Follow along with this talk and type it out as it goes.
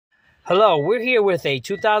Hello, we're here with a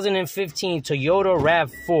 2015 Toyota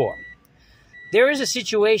RAV4. There is a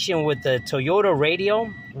situation with the Toyota radio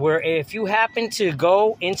where if you happen to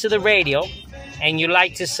go into the radio and you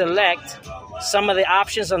like to select some of the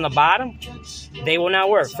options on the bottom, they will not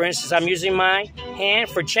work. For instance, I'm using my hand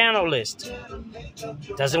for channel list.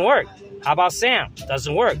 Doesn't work. How about sound?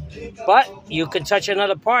 Doesn't work. But you can touch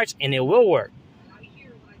another parts and it will work.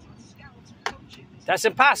 That's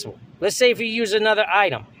impossible. Let's say if you use another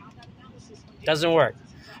item. Doesn't work.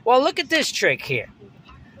 Well, look at this trick here.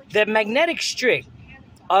 The magnetic strip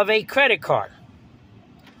of a credit card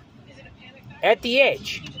at the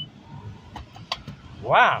edge.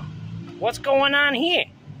 Wow. What's going on here?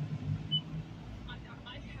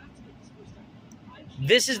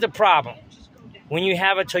 This is the problem. When you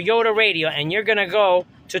have a Toyota radio and you're going to go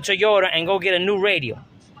to Toyota and go get a new radio.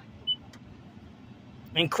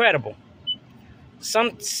 Incredible.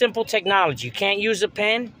 Some simple technology. You can't use a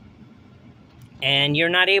pen. And you're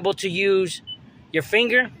not able to use your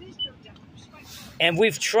finger. And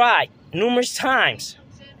we've tried numerous times.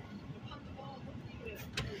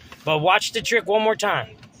 But watch the trick one more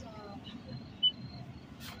time.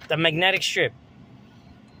 The magnetic strip.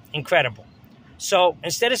 Incredible. So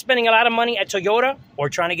instead of spending a lot of money at Toyota or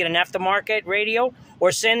trying to get an aftermarket radio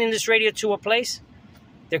or sending this radio to a place,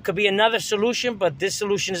 there could be another solution, but this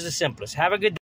solution is the simplest. Have a good day.